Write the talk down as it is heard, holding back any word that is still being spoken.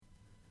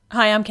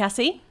Hi, I'm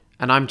Cassie,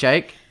 And I'm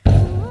Jake.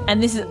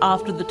 and this is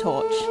After the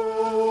Torch,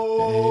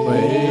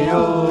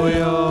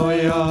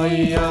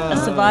 a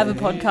Survivor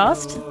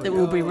podcast that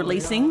we'll be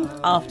releasing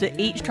after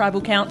each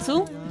tribal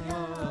council,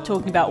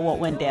 talking about what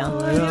went down.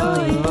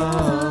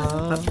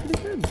 That's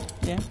pretty good.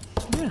 Yeah.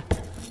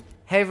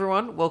 Hey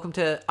everyone, welcome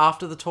to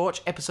After the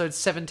Torch, episode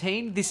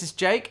 17. This is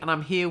Jake, and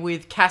I'm here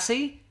with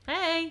Cassie.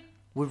 Hey.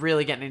 We're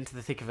really getting into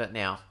the thick of it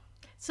now.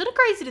 Sort of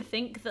crazy to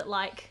think that,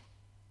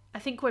 I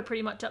think we're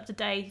pretty much up to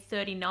day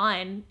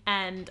 39,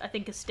 and I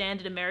think a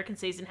standard American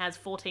season has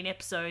 14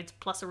 episodes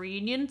plus a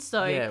reunion,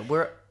 so... Yeah,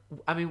 we're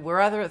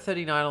either at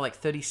 39 or like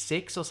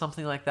 36 or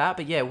something like that,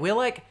 but yeah, we're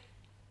like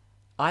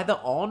either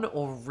on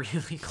or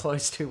really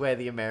close to where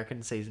the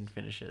American season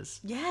finishes.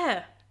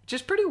 Yeah.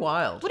 Just pretty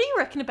wild. What do you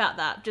reckon about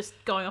that, just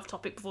going off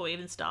topic before we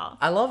even start?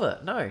 I love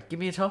it. No, give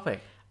me a topic.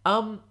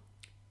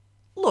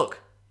 Look,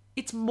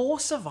 it's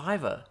more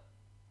Survivor.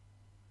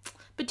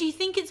 But do you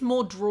think it's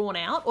more drawn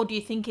out, or do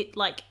you think it,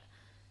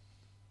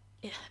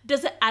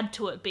 does it add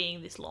to it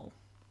being this long?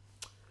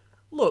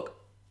 Look,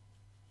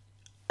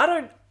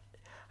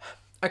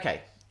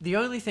 okay, the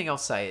only thing I'll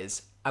say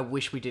is I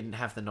wish we didn't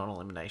have the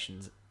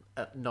non-elimination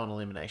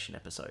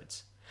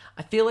episodes.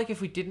 I feel like if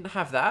we didn't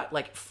have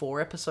that, 4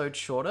 episodes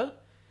shorter,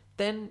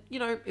 then,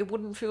 it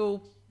wouldn't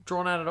feel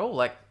drawn out at all.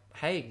 Like,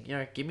 hey,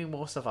 give me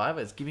more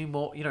survivors, give me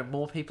more,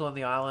 more people on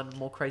the island,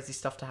 more crazy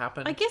stuff to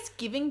happen. I guess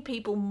giving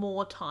people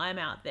more time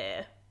out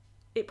there,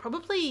 it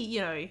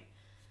probably,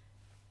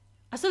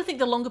 I sort of think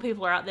the longer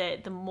people are out there,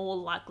 the more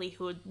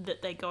likelihood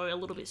that they go a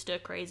little bit stir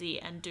crazy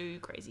and do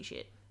crazy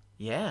shit.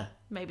 Yeah.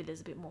 Maybe there's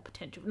a bit more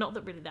potential. Not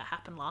that really that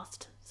happened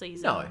last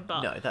season.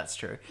 No, that's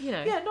true.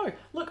 Yeah, no,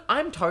 look,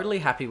 I'm totally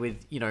happy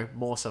with,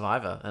 more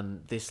Survivor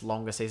and this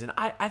longer season.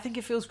 I think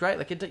it feels great.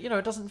 Like, it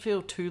doesn't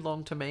feel too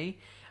long to me.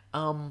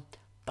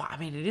 But, I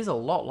mean, it is a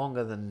lot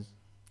longer than...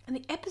 And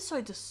the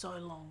episodes are so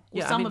long.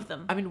 Yeah, Some of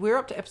them. I mean, we're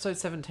up to episode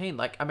 17.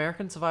 Like,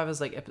 American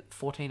Survivor's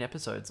 14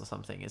 episodes or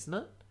something, isn't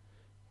it?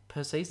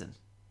 Per season.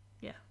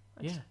 Yeah.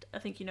 Yeah. I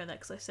think you know that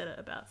because I said it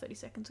about 30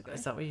 seconds ago.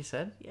 Is that what you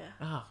said? Yeah.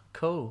 Oh,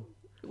 cool.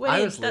 Weird,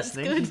 I was that's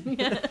listening. good.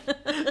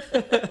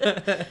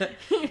 Yeah.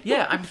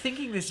 Yeah, I'm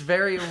thinking this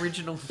very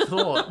original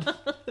thought.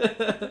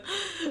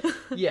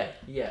 Yeah.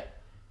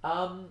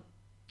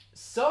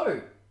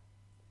 So,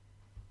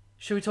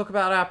 should we talk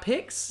about our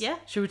picks? Yeah.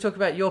 Should we talk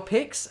about your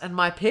picks and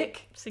my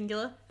pick?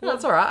 Singular. Well,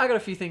 that's all right. I got a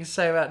few things to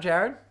say about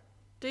Jared.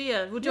 Do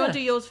you? Would you want to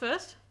do yours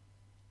first?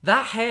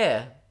 That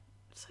hair.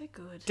 So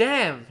good.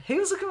 Damn, he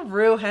was looking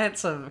real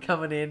handsome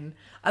coming in.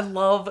 I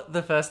love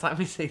the first time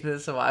we see the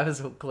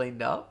survivors all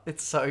cleaned up.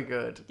 It's so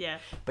good. Yeah.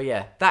 But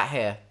yeah, that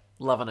hair.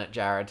 Loving it,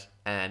 Jared.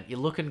 And you're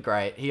looking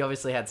great. He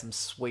obviously had some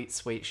sweet,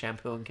 sweet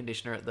shampoo and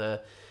conditioner at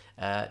the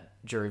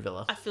jury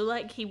villa. I feel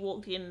like he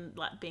walked in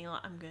being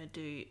like, I'm going to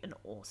do an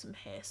awesome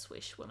hair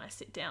swish when I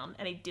sit down.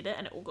 And he did it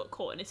and it all got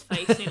caught in his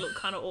face and he looked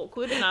kind of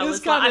awkward. And I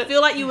was like, I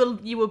feel like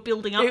you were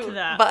building up to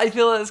that. But I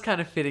feel like it's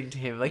kind of fitting to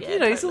him. Like,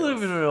 Yeah, he's a little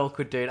totally bit of an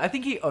awkward dude. I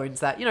think he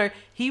owns that.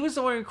 He was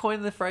the one who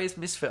coined the phrase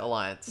Misfit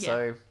Alliance. Yeah.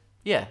 So,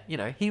 yeah,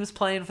 he was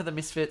playing for the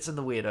misfits and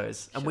the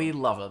weirdos. And we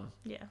love him.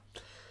 Yeah.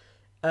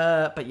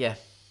 But yeah,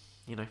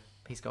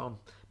 he's gone.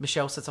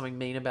 Michelle said something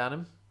mean about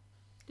him.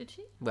 Did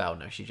she? Well,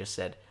 no, she just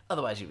said,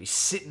 otherwise you'd be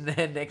sitting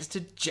there next to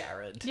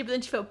Jared. Yeah, but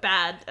then she felt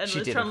bad and She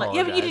was did trying to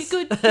yeah, but you did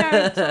good,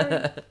 apologise.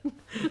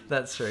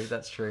 Jared. Sorry.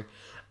 That's true.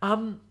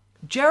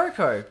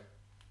 Jericho.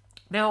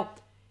 Now,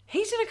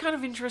 he's in a kind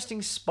of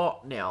interesting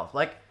spot now.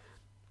 Like,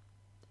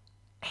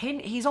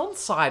 he's on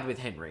side with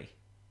Henry,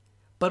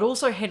 but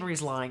also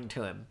Henry's lying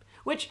to him.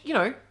 Which,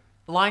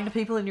 lying to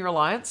people in your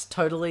alliance,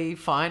 totally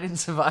fine in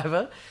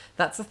Survivor.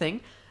 That's the thing.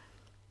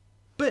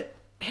 But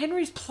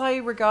Henry's play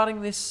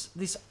regarding this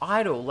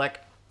idol,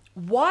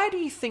 why do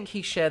you think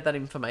he shared that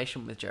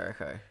information with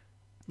Jericho?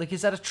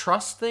 Is that a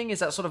trust thing? Is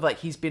that sort of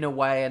he's been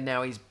away and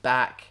now he's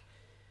back?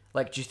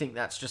 Do you think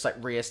that's just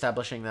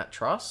re-establishing that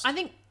trust? I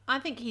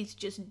think he's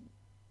just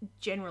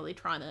generally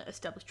trying to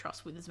establish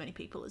trust with as many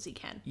people as he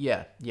can.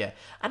 Yeah.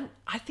 And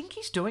I think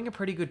he's doing a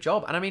pretty good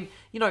job. And I mean,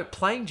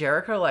 playing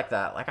Jericho like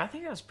that, I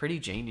think that's pretty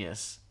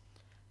genius.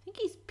 I think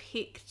he's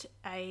picked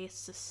a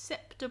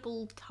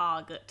susceptible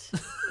target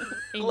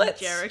in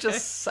Let's Jericho.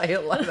 just say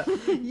it like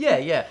that.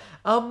 Yeah.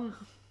 And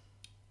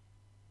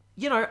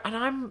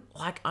I'm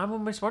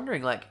almost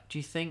wondering, do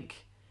you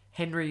think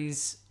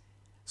Henry's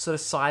sort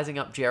of sizing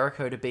up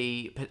Jericho to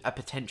be a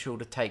potential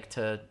to take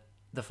to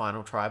the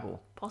final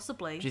tribal?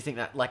 Possibly. Do you think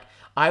that,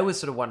 I was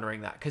sort of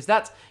wondering that, because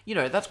that's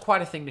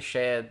quite a thing to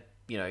share,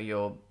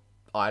 your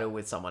idol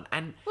with someone.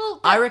 And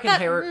I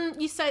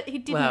reckon you say he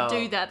didn't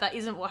do that. That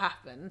isn't what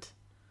happened.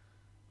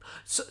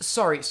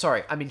 Sorry.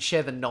 I mean,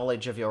 share the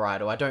knowledge of your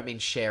idol. I don't mean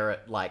share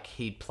it like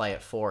he'd play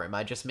it for him.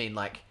 I just mean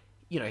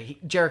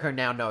Jericho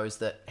now knows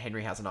that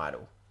Henry has an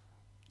idol.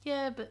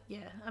 Yeah, but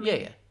yeah. I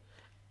mean, Yeah.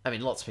 I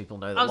mean, lots of people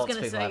know that. Lots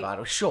of people have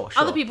idols. Sure.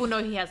 Other people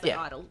know he has an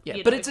idol. Yeah,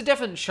 but it's a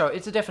definite show.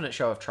 It's a definite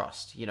show of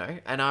trust,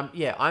 And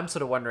I'm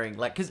sort of wondering,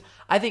 because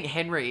I think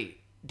Henry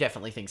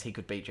definitely thinks he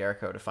could beat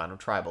Jericho at a final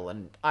tribal,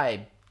 and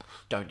I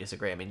don't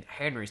disagree. I mean,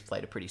 Henry's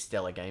played a pretty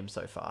stellar game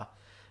so far.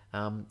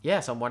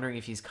 So I'm wondering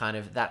if he's kind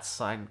of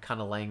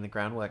laying the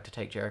groundwork to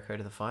take Jericho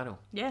to the final.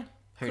 Yeah.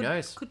 Who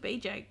knows? Could be,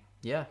 Jake.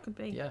 Yeah. Could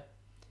be. Yeah.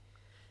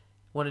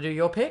 Want to do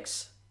your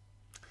picks?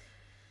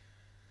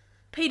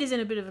 Peter's in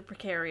a bit of a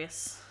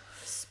precarious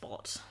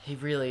spot. He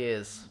really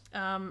is.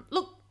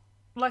 Look,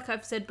 like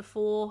I've said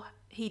before,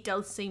 he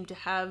does seem to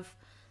have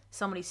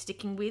somebody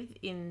sticking with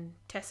in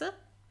Tessa.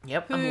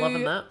 Yep, I'm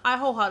loving that. I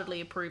wholeheartedly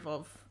approve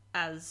of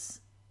as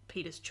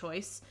Peter's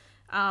choice.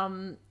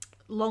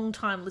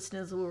 Long-time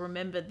listeners will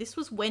remember this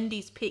was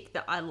Wendy's pick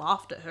that I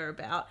laughed at her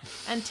about,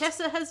 and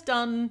Tessa has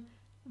done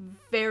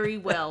very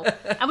well.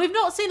 And we've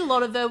not seen a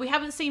lot of her. We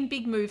haven't seen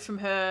big moves from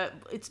her.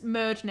 It's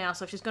merged now,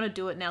 so if she's going to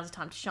do it, now's the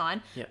time to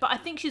shine. Yep. But I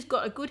think she's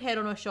got a good head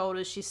on her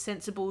shoulders. She's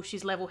sensible.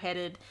 She's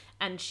level-headed,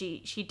 and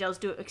she does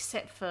do it,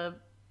 except for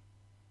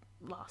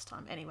last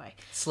time anyway.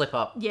 Slip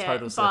up. Yeah,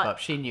 Total slip up.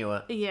 She knew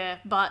it. Yeah,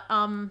 but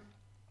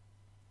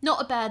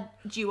not a bad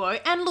duo.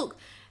 And look,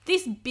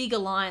 this big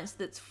alliance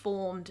that's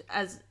formed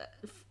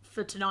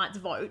for tonight's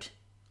vote,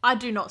 I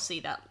do not see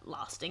that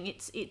lasting.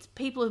 It's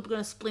people are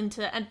going to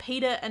splinter, and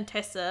Peter and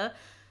Tessa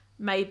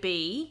may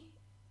be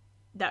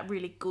that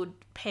really good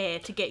pair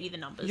to get you the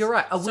numbers. You're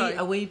right.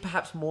 Are we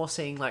perhaps more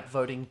seeing like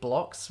voting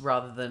blocks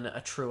rather than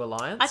a true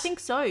alliance? I think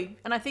so,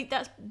 and I think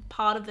that's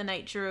part of the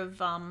nature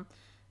of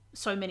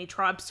so many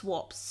tribe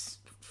swaps,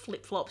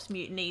 flip-flops,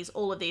 mutinies,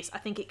 all of this. I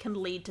think it can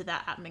lead to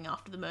that happening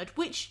after the merge,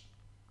 which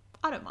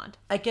I don't mind.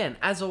 Again,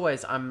 as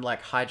always, I'm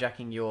like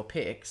hijacking your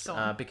picks Go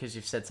on. because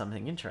you've said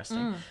something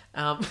interesting.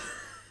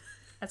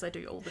 As I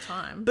do all the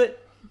time.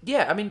 But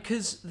yeah, I mean,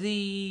 because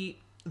the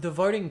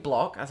voting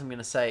block, as I'm going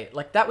to say,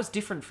 like that was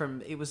different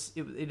from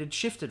it had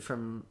shifted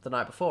from the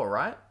night before,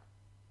 right?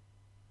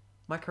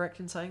 Am I correct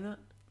in saying that?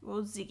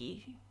 Well,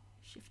 Ziggy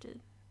shifted.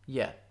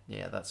 Yeah,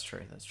 that's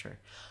true.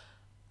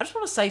 I just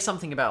want to say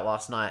something about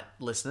last night,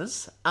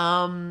 listeners.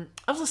 I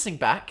was listening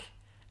back,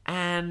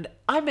 and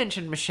I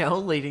mentioned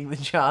Michelle leading the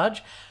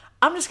charge.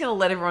 I'm just going to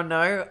let everyone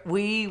know,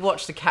 we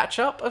watched the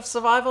catch-up of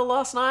Survivor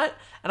last night,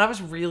 and I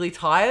was really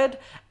tired,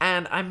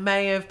 and I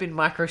may have been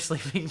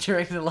micro-sleeping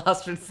during the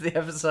last minutes of the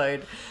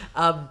episode.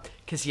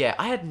 Because,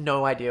 I had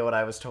no idea what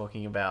I was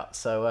talking about.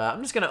 So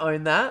I'm just going to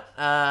own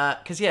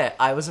that. Because,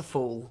 I was a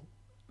fool.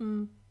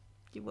 You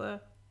were.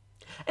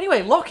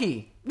 Anyway,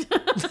 Lockie.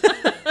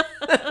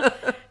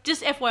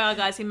 Just FYI,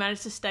 guys, he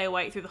managed to stay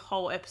awake through the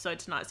whole episode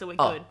tonight, so we're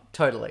Oh, good.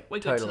 totally. We're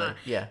good totally. tonight.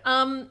 Yeah.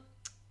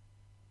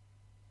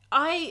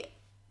 I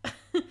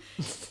kind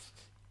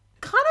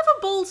of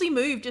a ballsy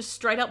move, just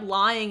straight up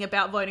lying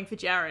about voting for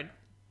Jared.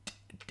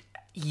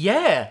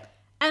 Yeah.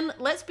 And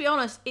let's be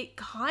honest, it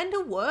kind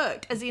of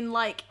worked. As in,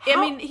 like,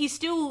 How? I mean,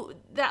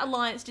 that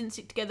alliance didn't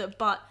stick together,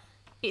 but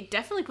it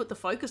definitely put the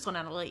focus on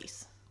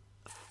Annalise.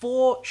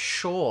 For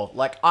sure.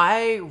 Like,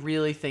 I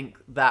really think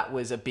that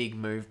was a big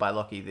move by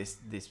Lockie this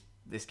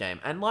game.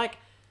 And, like,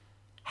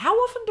 how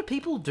often do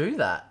people do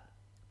that?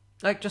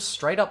 Like, just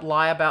straight up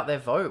lie about their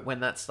vote when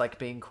that's, like,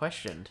 being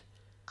questioned.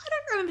 I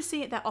don't remember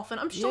seeing it that often.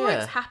 I'm sure Yeah.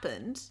 it's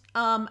happened.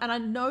 And I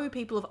know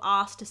people have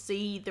asked to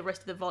see the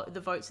rest of the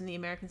votes in the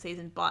American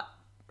season, but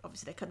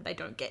obviously they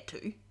don't get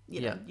to.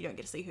 You know, you don't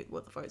get to see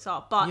what the votes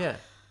are. But Yeah.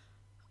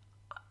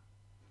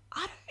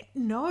 I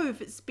don't know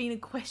if it's been a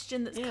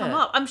question that's come Yeah.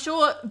 up. I'm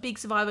sure big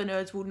Survivor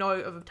nerds will know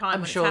of a time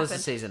I'm when sure it's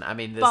there's happened. a season. I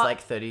mean, there's But like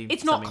 30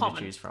 it's not something common.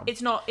 to choose from.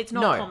 It's not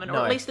No, common, or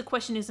no. at least the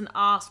question isn't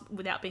asked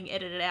without being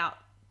edited out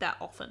that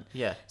often.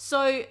 Yeah.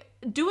 So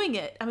doing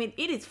it, I mean,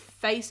 it is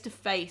face to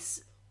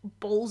face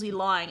ballsy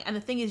lying, and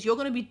the thing is, you're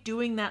going to be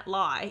doing that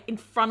lie in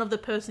front of the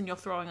person you're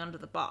throwing under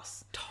the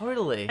bus,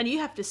 Totally. and you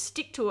have to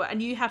stick to it,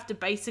 and you have to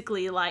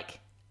basically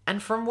like.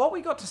 And from what we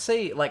got to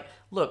see, like,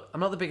 look, I'm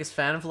not the biggest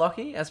fan of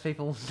Lockie, as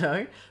people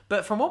know,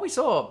 but from what we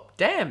saw,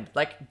 damn,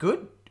 like,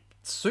 good,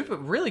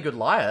 really good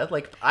liar.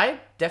 Like,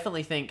 I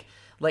definitely think,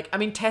 like, I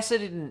mean, Tessa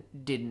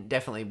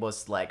definitely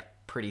was, like,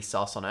 pretty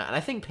sus on it, and I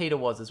think Peter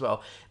was as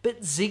well.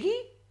 But Ziggy?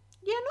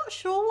 Yeah, not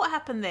sure what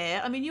happened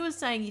there. I mean, you were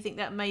saying you think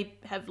that may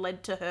have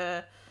led to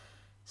her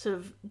sort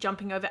of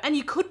jumping over, and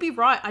you could be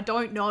right. I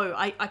don't know.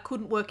 I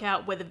couldn't work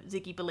out whether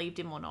Ziggy believed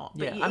him or not,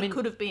 but Yeah, I mean, it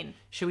could have been.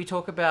 Should we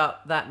talk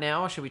about that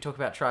now, or should we talk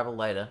about Tribal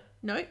later?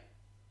 No,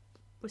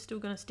 we're still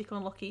going to stick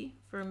on Lockie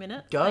for a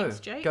minute. Go.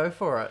 Thanks, Jake. Go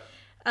for it.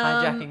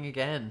 Hijacking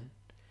again.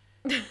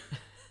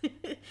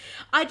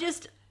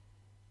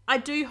 I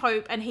do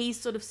hope, and he's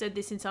sort of said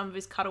this in some of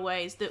his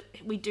cutaways, that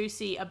we do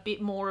see a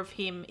bit more of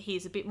him.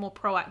 He's a bit more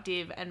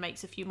proactive and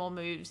makes a few more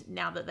moves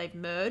now that they've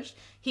merged.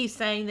 He's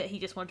saying that he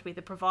just wanted to be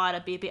the provider,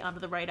 be a bit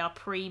under the radar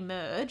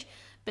pre-merge.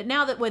 But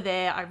now that we're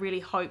there, I really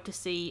hope to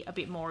see a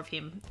bit more of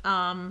him.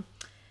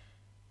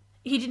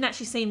 He didn't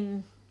actually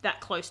seem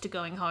that close to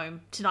going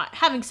home tonight.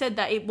 Having said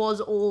that, it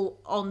was all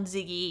on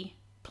Ziggy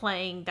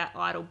playing that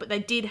idol, but they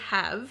did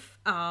have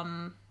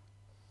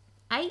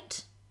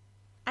 8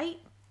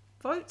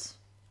 votes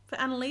for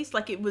Annalise.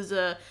 Like, it was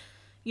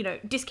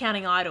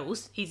discounting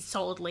idols, he's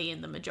solidly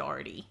in the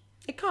majority.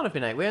 It can't have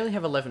been 8. We only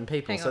have 11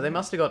 people, Hang so on. they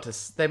must have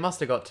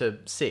got to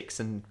 6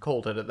 and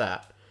called it at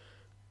that.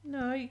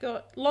 No, you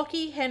got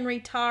Lockie, Henry,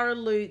 Tara,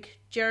 Luke,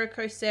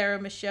 Jericho, Sarah,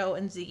 Michelle,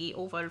 and Ziggy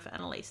all voted for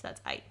Annalise. That's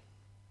 8.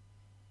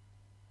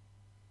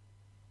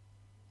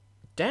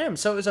 Damn,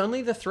 so it was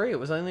only the 3. It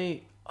was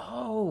only...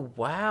 Oh,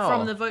 wow.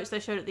 From the votes they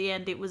showed at the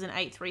end, it was an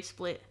 8-3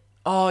 split.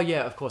 Oh,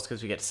 yeah, of course,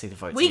 because we get to see the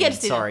votes. We get to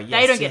see them. Sorry,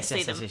 They don't get to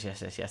see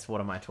them. Yes.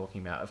 What am I talking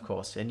about? Of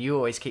course. And you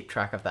always keep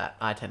track of that.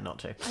 I tend not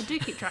to. I do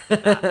keep track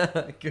of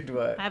that. Good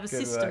work. I have a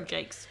good system, work.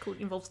 Jake's called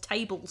involves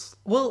tables.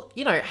 Well,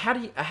 you know, how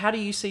do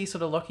you see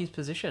sort of Lockie's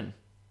position?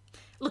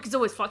 Look, it's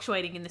always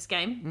fluctuating in this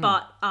game,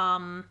 but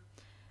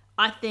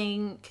I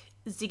think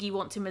Ziggy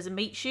wants him as a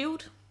meat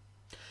shield.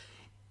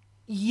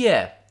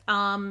 Yeah.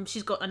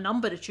 She's got a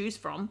number to choose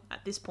from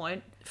at this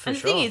point. For and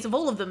the thing sure. is, of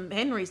all of them,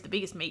 Henry's the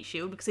biggest meat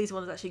shield because he's the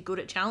one that's actually good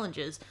at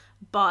challenges.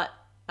 But,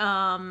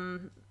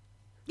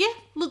 yeah,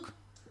 look,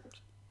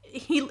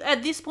 he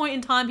at this point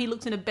in time, he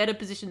looks in a better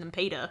position than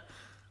Peter.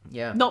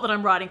 Yeah. Not that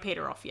I'm writing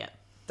Peter off yet.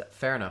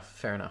 Fair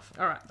enough.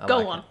 All right, I go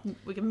like on.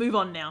 We can move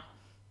on now.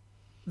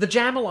 The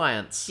Jam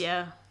Alliance.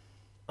 Yeah.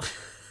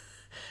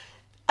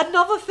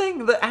 Another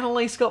thing that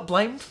Annalise got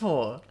blamed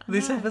for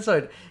this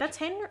episode. That's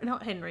Henry,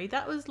 not Henry.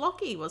 That was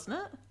Lockie, wasn't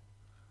it?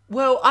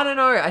 Well, I don't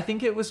know. I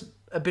think it was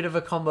a bit of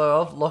a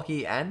combo of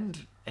Lockie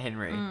and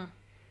Henry.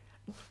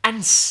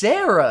 And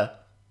Sarah.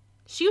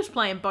 She was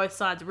playing both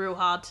sides real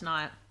hard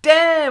tonight.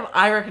 Damn!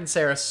 I reckon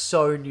Sarah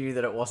so knew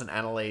that it wasn't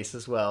Annalise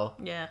as well.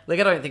 Yeah. Like,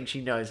 I don't think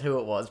she knows who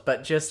it was,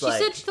 but just She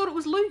like... said she thought it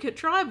was Luke at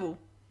Tribal.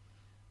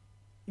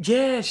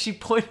 Yeah, she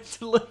pointed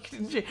to Luke,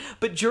 didn't she?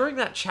 But during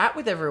that chat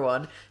with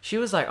everyone, she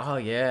was like, oh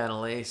yeah,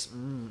 Annalise.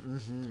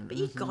 But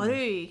you got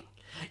to.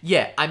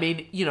 Yeah, I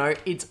mean, you know,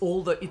 it's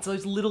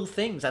those little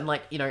things. And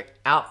like, you know,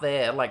 out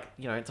there, like,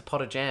 you know, it's a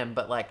pot of jam,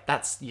 but like,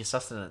 that's your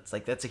sustenance.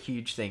 Like, that's a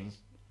huge thing,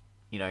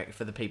 you know,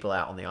 for the people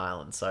out on the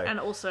island. So And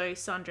also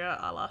Sandra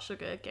a la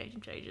sugar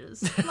game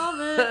changes. Love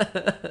it.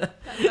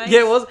 That face.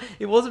 yeah,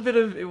 it was a bit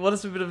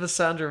of a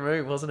Sandra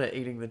move, wasn't it?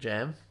 Eating the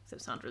jam.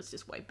 Except Sandra's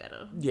just way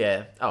better.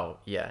 Yeah. Oh,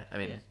 yeah. I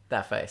mean, Yeah.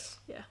 that face.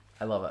 Yeah.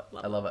 I love it.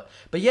 I love it.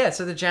 But yeah,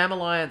 so the Jam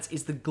Alliance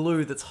is the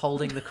glue that's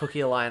holding the Cookie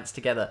Alliance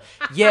together.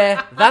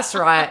 Yeah, that's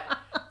right.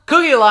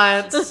 Cookie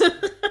Alliance.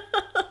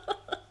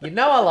 You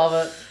know I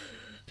love it.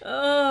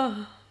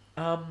 Oh.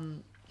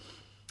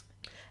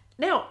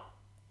 Now,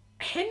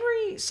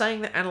 Henry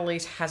saying that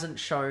Annalise hasn't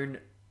shown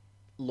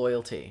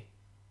loyalty.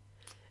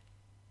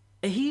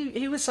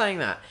 He was saying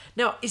that.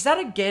 Now, is that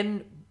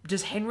again,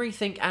 does Henry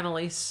think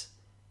Annalise...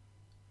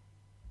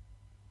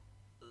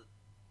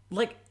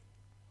 Like,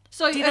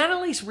 So did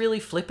Annalise really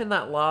flip in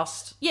that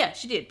last... yeah,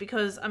 she did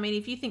because I mean,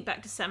 if you think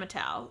back to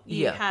Samatau,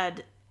 you Yeah.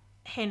 had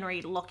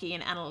Henry, Lockie,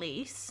 and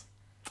Annalise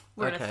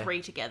were in a Okay.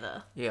 3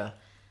 together. Yeah.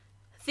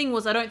 Thing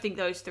was, I don't think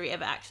those 3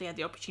 ever actually had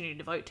the opportunity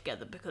to vote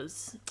together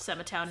because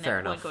Samatau Fair never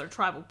won't enough. go to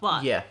Tribal.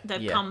 But Yeah,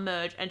 they've yeah. come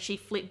merge, and she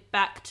flipped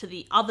back to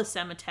the other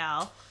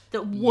Samatau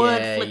that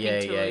weren't Yeah, flipping yeah,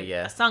 to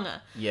yeah. a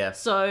Sangha. Yeah.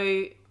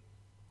 So,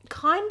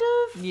 kind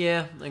of,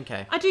 Yeah,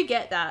 okay. I do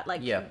get that.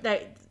 Like, Yeah.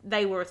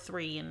 they were a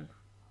 3, and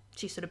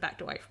she sort of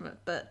backed away from it.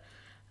 But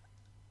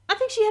I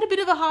think she had a bit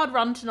of a hard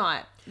run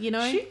tonight. You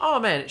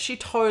know. She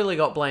totally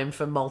got blamed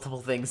for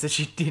multiple things that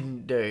she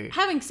didn't do.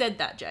 Having said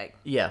that, Jake,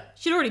 Yeah.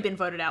 she'd already been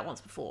voted out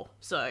once before,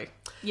 so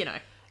you know.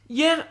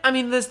 Yeah, I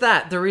mean, there's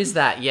that. There is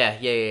that.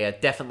 Yeah,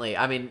 definitely.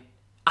 I mean,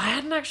 I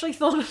hadn't actually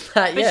thought of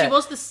that But yet. she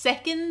was the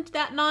second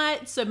that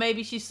night, so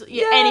maybe she's...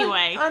 Yeah,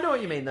 anyway. I know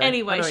what you mean, though. I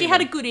Anyway, know what she you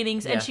had a mean. good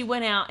innings, Yeah. and she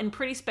went out in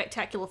pretty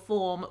spectacular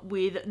form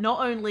with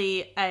not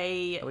only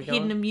a we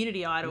hidden going?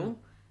 immunity idol...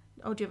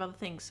 Oh, do you have other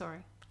things?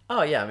 Sorry.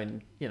 Oh, yeah, I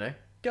mean, you know,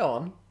 go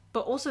on.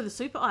 But also the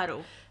super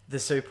idol. The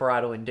Super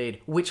Idol,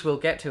 indeed, which we'll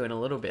get to in a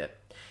little bit.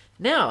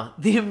 Now,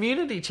 the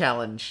immunity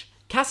challenge.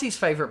 Cassie's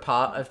favourite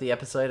part of the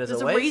episode, as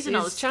There's always, a reason I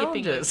is was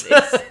skipping challenges.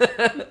 this.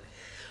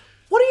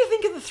 What do you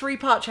think of the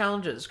 3-part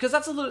challenges? Because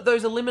that's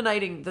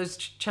those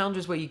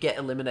challenges where you get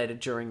eliminated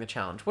during the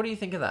challenge. What do you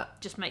think of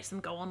that? Just makes them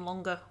go on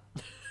longer.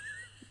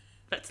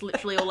 That's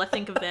literally all I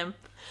think of them.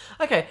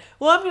 Okay,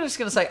 well, I'm just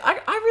going to say, I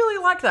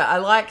really like that. I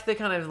like the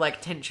kind of,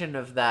 like, tension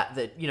of that,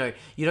 you know,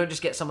 you don't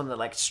just get someone that,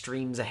 like,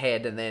 streams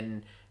ahead and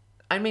then...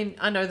 I mean,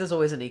 I know there's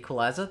always an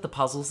equalizer. The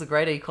puzzle's the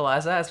great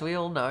equalizer, as we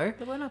all know.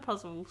 There were no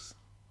puzzles.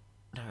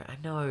 No, I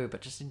know,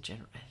 but just in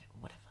general...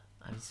 Whatever.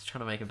 I was trying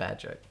to make a bad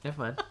joke. Never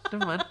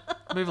mind.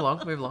 Move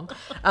along.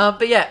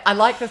 But yeah, I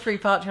like the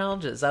 3-part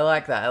challenges. I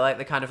like that. I like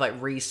the kind of,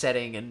 like,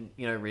 resetting and,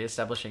 you know,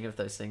 reestablishing of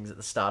those things at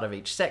the start of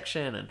each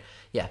section. And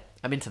yeah,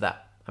 I'm into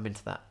that.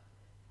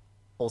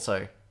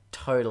 Also,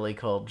 totally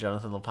called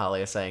Jonathan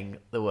LaPaglia saying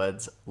the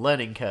words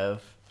learning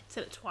curve.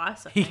 Said it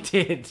twice, I He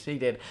think.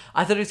 did.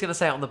 I thought he was going to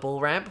say it on the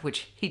bull ramp,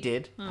 which he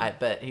did,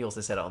 but he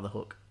also said it on the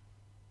hook.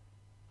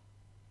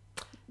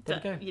 There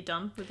we go. You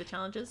done with the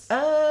challenges?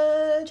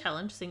 Uh,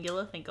 Challenge,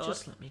 singular, thank God.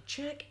 just let me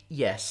check.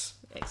 Yes.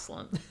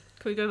 Excellent. Can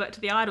we go back to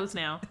the idols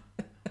now?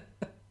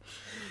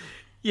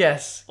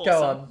 Yes. Go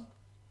Awesome. on.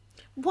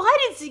 Why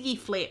did Ziggy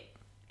flip?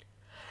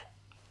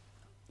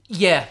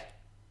 Yeah.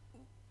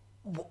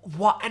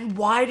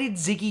 Why did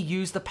Ziggy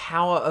use the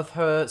power of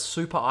her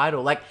super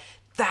idol? Like,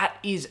 that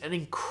is an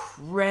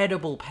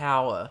incredible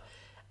power.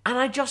 And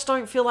I just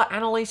don't feel like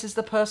Annalise is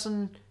the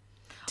person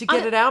to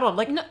get it out on.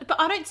 Like, No, but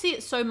I don't see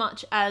it so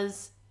much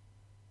as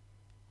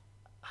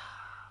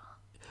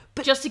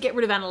just to get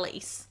rid of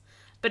Annalise.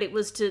 but it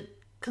was to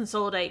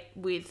consolidate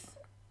with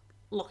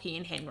Lockie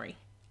and Henry.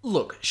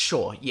 Look,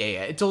 sure,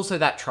 yeah. It's also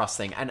that trust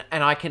thing, and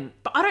I can...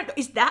 But I don't know,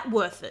 is that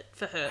worth it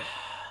for her?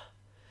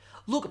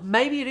 Look,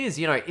 maybe it is,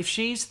 if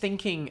she's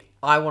thinking,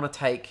 I want to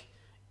take,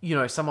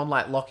 someone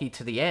like Lockie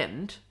to the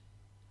end...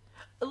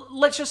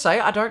 Let's just say,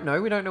 I don't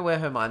know, we don't know where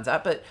her mind's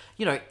at, but,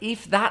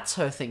 if that's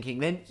her thinking,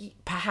 then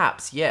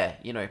perhaps,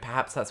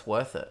 perhaps that's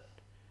worth it.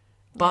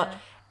 But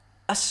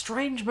a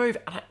strange move...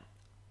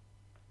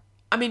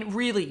 I mean,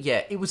 really,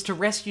 it was to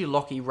rescue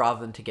Lockie rather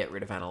than to get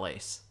rid of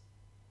Annalise.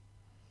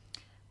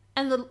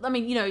 And,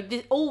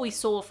 all we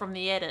saw from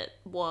the edit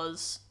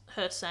was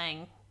her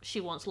saying she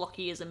wants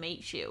Lockie as a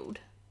meat shield.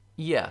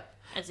 Yeah.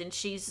 As in,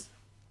 she's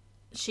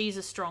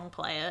a strong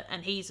player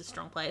and he's a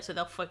strong player, so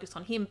they'll focus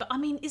on him. But,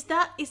 is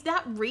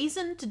that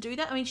reason to do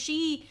that? I mean,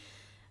 she,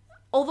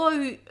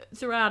 although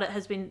throughout it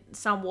has been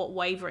somewhat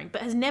wavering,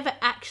 but has never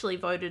actually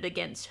voted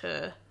against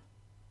her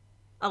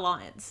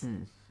alliance.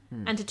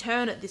 And to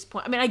turn at this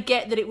point, I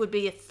get that it would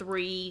be a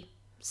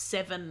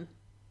 3-7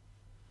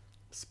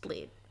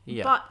 split.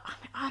 Yeah. But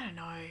I don't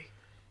know.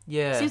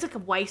 Yeah. Seems like a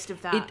waste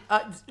of that.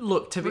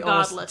 Look, to be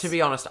Regardless.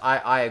 honest,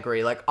 I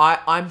agree. Like,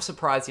 I'm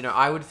surprised,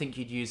 I would think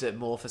you'd use it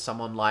more for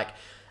someone like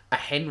a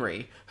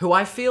Henry, who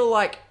I feel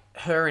like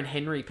her and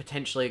Henry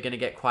potentially are going to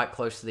get quite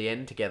close to the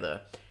end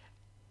together.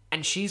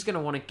 And she's going to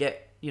want to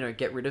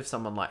get rid of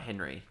someone like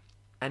Henry.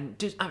 And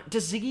does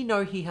Ziggy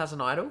know he has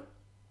an idol?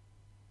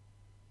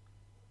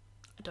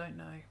 I don't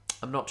know.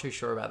 I'm not too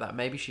sure about that.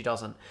 Maybe she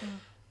doesn't.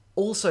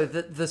 Also,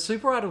 the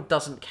super idol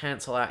doesn't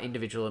cancel out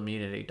individual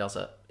immunity, does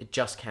it? It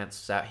just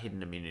cancels out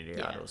hidden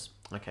immunity idols.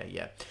 Okay,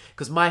 yeah.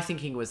 Because my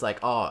thinking was like,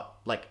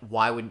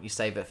 why wouldn't you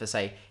save it for,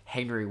 say,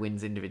 Henry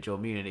wins individual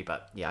immunity?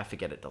 But yeah, I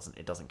forget it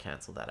doesn't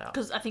cancel that out.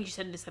 Because I think you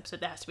said in this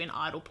episode there has to be an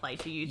idol play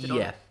to use it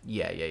Yeah, on.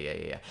 yeah.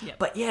 Yep.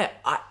 But yeah,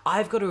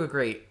 I've got to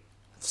agree.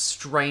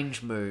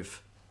 Strange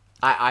move.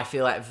 I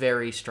feel like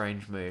very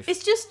strange move.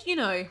 It's just,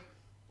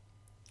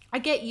 I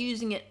get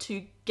using it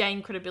to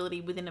gain credibility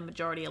within a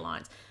majority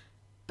alliance.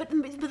 But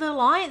the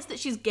alliance that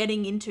she's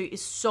getting into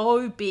is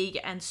so big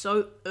and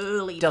so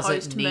early Does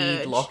post-merge. it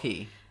need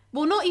Lockie?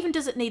 Well, not even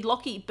does it need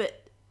Lockie,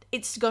 but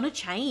it's going to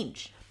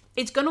change.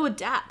 It's going to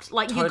adapt.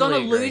 Like, you're Totally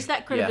going to agree. lose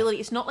that credibility.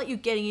 It's not like you're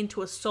getting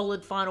into a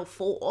solid final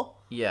 4.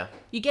 Yeah.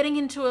 You're getting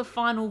into a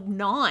final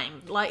 9.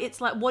 Like, it's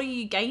like, what are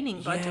you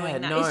gaining by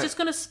doing that? no. It's just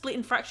going to split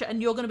and fracture,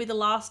 and you're going to be the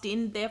last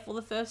in, therefore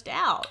the first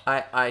out.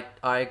 I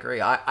agree.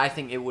 I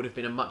think it would have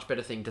been a much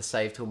better thing to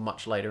save till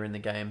much later in the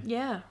game.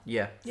 Yeah.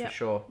 Yeah, Yeah. for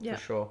sure. Yeah.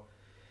 For sure.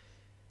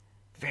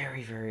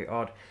 Very, very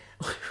odd.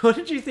 What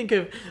did you think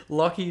of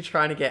Lockie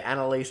trying to get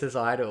Annalise's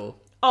idol?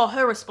 Oh,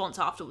 her response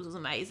afterwards was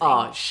amazing.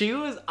 Oh,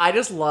 I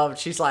just loved,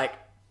 she's like,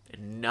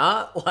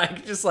 nah,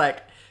 just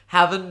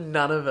having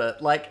none of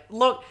it. Like,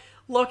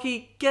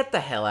 Lockie, get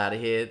the hell out of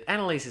here.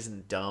 Annalise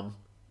isn't dumb.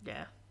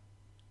 Yeah.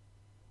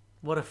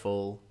 What a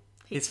fool.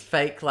 It's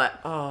fake,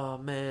 oh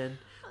man,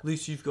 at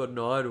least you've got an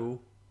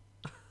idol.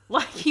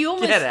 Like, he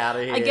almost... Get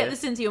outta here. I get the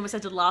sense he almost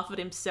had to laugh at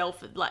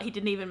himself. Like, he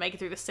didn't even make it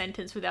through the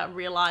sentence without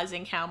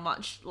realising how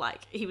much,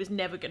 he was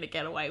never going to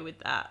get away with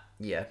that.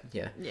 Yeah.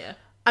 Yeah.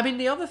 I mean,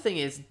 the other thing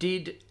is,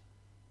 did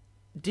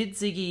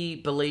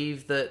Ziggy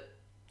believe that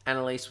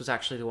Annalise was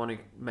actually the one who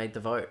made the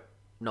vote,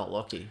 not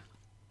Lockie?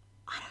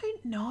 I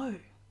don't know.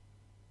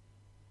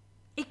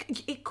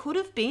 It could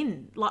have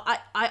been. Like,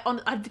 I'm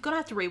going to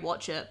have to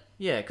rewatch it.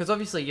 Yeah, because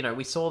obviously,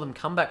 we saw them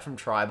come back from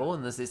Tribal,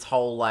 and there's this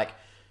whole,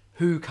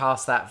 who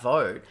cast that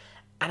vote?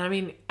 And I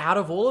mean, out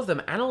of all of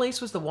them,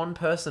 Annalise was the one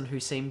person who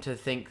seemed to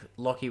think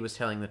Lockie was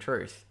telling the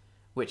truth,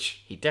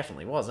 which he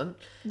definitely wasn't.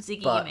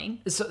 Ziggy, But, you mean?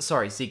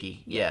 sorry, Ziggy,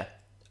 yeah.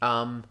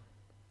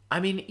 I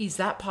mean, is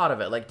that part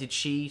of it? Did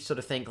she sort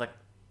of think,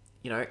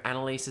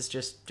 Annalise is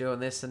just doing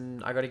this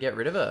and I got to get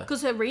rid of her?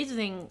 Because her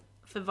reasoning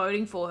for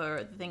voting for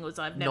her, the thing was,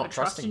 I've never Not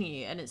trusted trusting.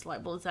 you. And it's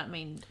like, well, does that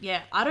mean...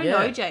 Yeah, I don't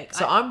know, Jake.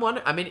 So I'm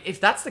wondering, I mean,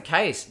 if that's the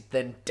case,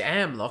 then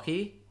damn,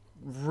 Lockie,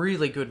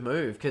 really good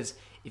move. Because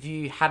if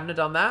you hadn't have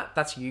done that,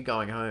 that's you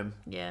going home.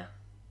 Yeah.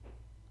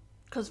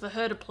 Because for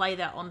her to play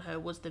that on her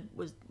was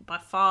by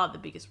far the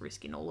biggest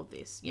risk in all of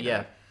this.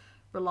 Yeah.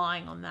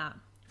 Relying on that.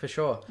 For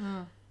sure.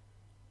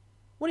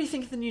 What do you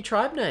think of the new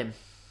tribe name?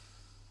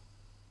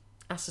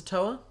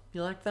 Asatoa?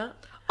 You like that?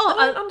 Oh,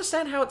 I don't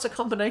understand how it's a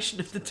combination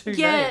of the two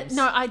Yeah, names.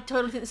 no, I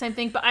totally think the same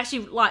thing. But I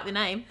actually like the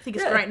name. I think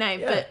it's a Yeah, great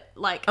name. yeah.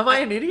 But Am I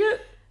an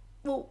idiot?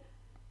 Well,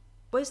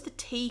 where's the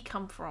T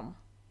come from?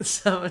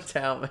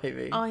 Summertown,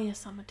 maybe. Oh yeah,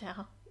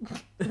 Summertown.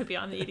 Maybe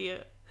I'm the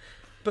idiot.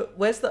 But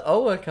where's the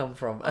Oa come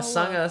from?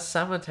 Asanga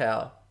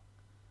Summertown.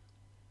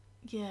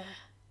 Yeah,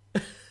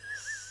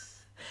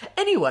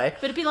 Anyway,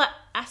 but it'd be like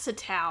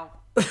Acetal.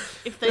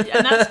 If they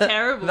and that's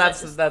terrible.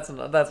 that's That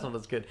not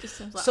as good. just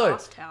seems like So,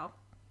 arse towel.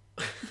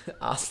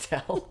 Ass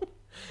towel.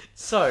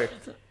 So,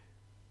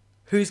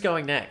 who's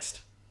going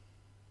next?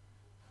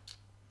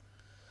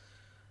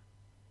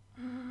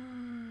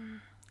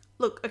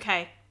 Look,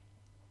 okay.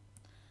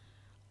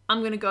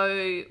 I'm gonna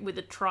go with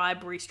the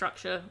tribe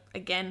restructure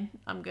again.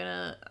 I'm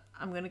gonna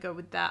go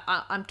with that.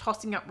 I'm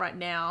tossing up right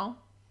now.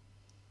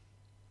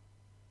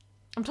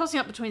 I'm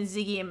tossing up between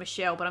Ziggy and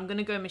Michelle, but I'm going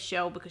to go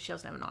Michelle because she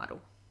doesn't have an idol.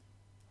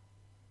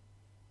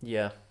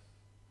 Yeah.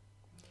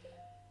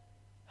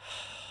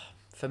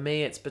 For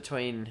me, it's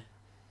between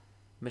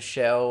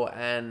Michelle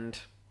and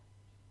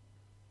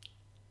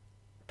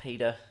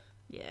Peter.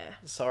 Yeah.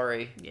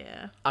 Sorry.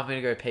 Yeah. I'm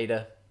going to go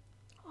Peter.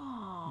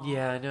 Oh.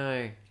 Yeah, I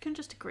know. You can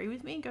just agree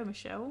with me and go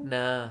Michelle.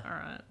 Nah. All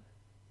right.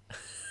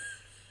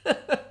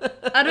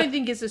 I don't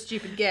think it's a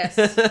stupid guess.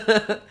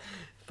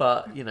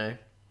 But, you know,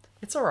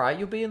 it's alright.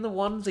 You'll be in the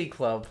onesie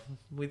club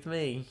with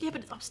me. Yeah,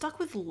 but I'm stuck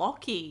with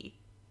Lockie.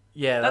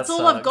 Yeah, That's that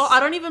all I've sucks. got. I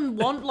don't even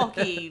want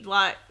Lockie.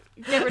 Like,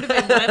 get rid of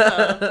him,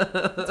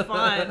 whatever. It's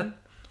fine.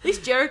 At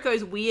least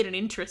Jericho's weird and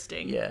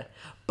interesting. Yeah.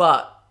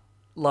 But,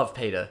 love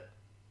Peter.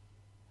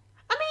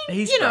 I mean,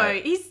 He's you know,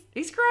 great.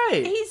 he's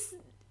great.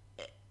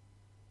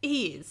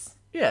 he is.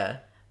 Yeah.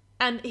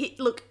 And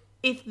look,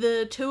 if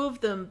the two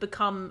of them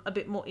become a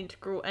bit more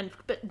integral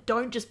but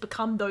don't just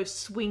become those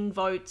swing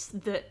votes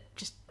that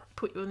just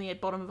put you on the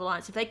bottom of the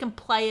alliance, if they can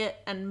play it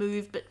and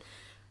move, but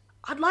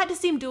I'd like to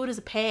see them do it as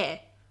a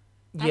pair.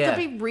 That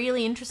could be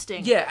really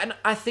interesting. Yeah, and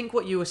I think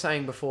what you were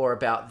saying before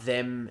about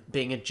them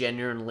being a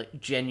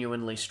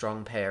genuinely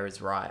strong pair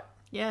is right.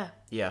 Yeah.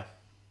 Yeah.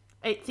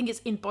 I think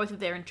it's in both of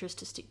their interests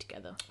to stick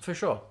together. For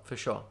sure.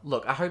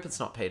 Look, I hope it's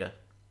not Peter.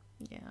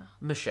 Yeah.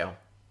 Michelle.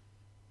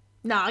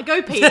 Nah,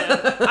 go Peter.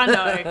 I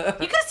know.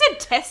 You could have said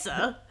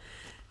Tessa.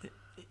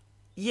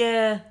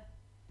 Yeah,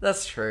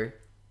 that's true.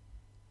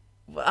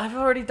 Well, I've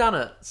already done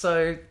it,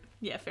 so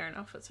Yeah, fair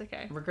enough. It's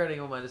okay. I'm regretting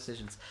all my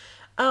decisions.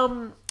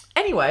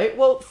 Anyway,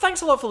 well,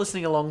 thanks a lot for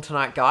listening along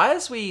tonight,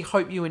 guys. We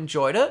hope you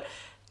enjoyed it.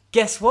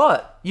 Guess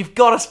what? You've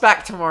got us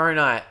back tomorrow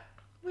night.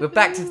 We're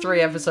back to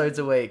 3 episodes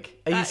a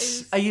week.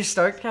 Are you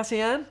stoked,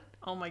 Cassie-Anne?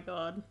 Oh my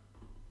god.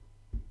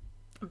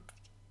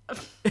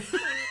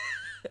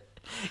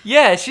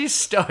 Yeah, she's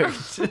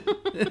stoked.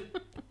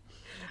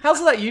 How's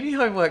all that uni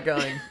homework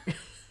going?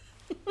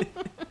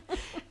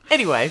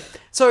 Anyway,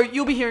 so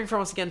you'll be hearing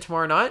from us again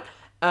tomorrow night.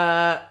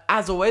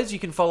 As always, you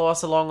can follow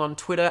us along on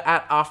Twitter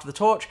at After the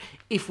Torch.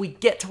 If we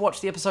get to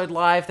watch the episode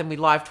live, then we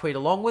live tweet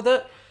along with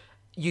it.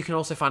 You can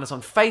also find us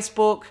on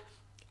Facebook.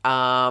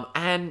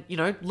 And, you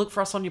know, look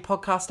for us on your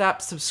podcast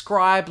app.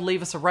 Subscribe,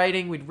 leave us a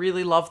rating. We'd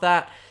really love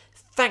that.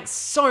 Thanks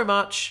so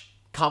much.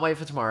 Can't wait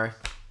for tomorrow.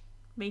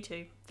 Me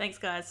too. Thanks,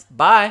 guys.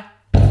 Bye.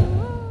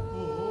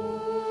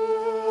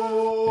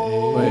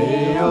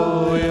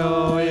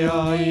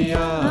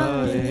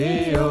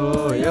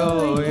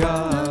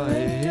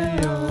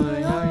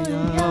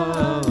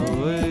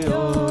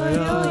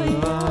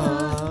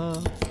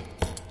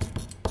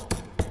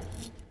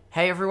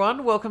 Hey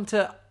everyone, welcome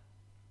to...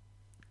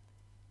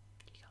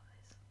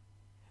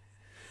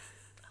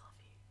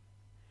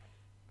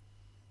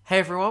 Hey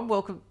everyone,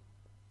 welcome...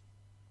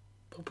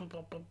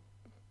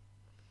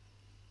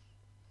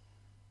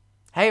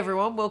 Hey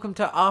everyone, welcome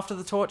to After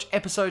the Torch,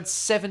 episode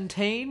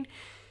 17.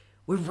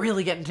 We're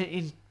really getting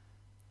to...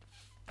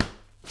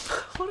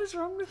 What is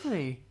wrong with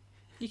me?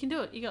 You can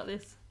do it. You got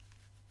this.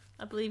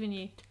 I believe in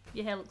you.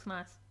 Your hair looks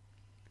nice.